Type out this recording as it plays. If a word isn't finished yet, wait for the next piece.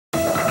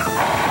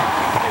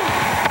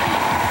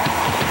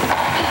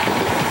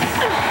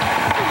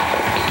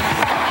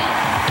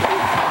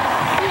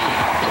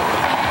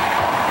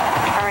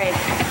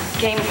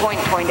Game point,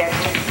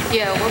 Poindexter.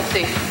 Yeah, we'll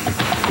see.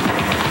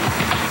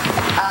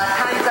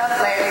 Time's up,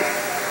 ladies.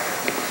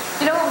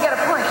 You know what? We got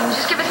a point. Can you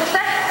just give us a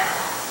sec?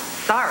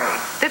 Sorry,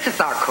 this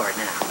is our court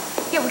now.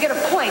 Yeah, we got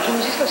a point. Can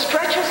you just go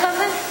stretch or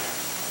something?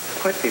 Of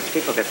course, these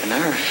people get the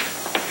nerve.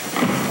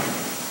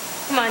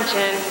 Come on,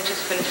 Jen. We'll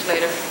just finish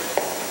later.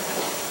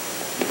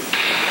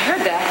 I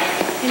heard that.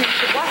 You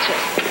should watch it.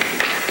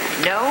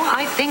 No,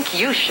 I think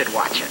you should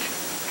watch it.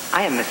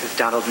 I am Mrs.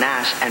 Donald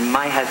Nash, and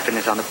my husband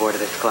is on the board of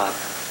this club.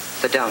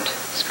 So don't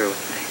screw with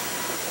me.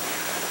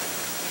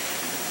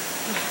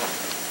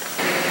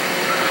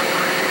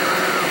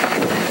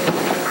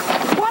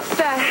 What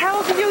the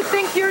hell do you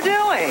think you're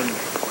doing?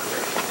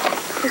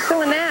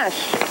 Priscilla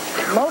Nash.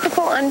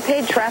 Multiple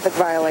unpaid traffic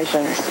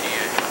violations.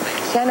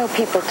 See, I know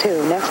people,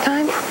 too. Next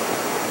time,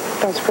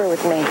 don't screw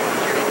with me.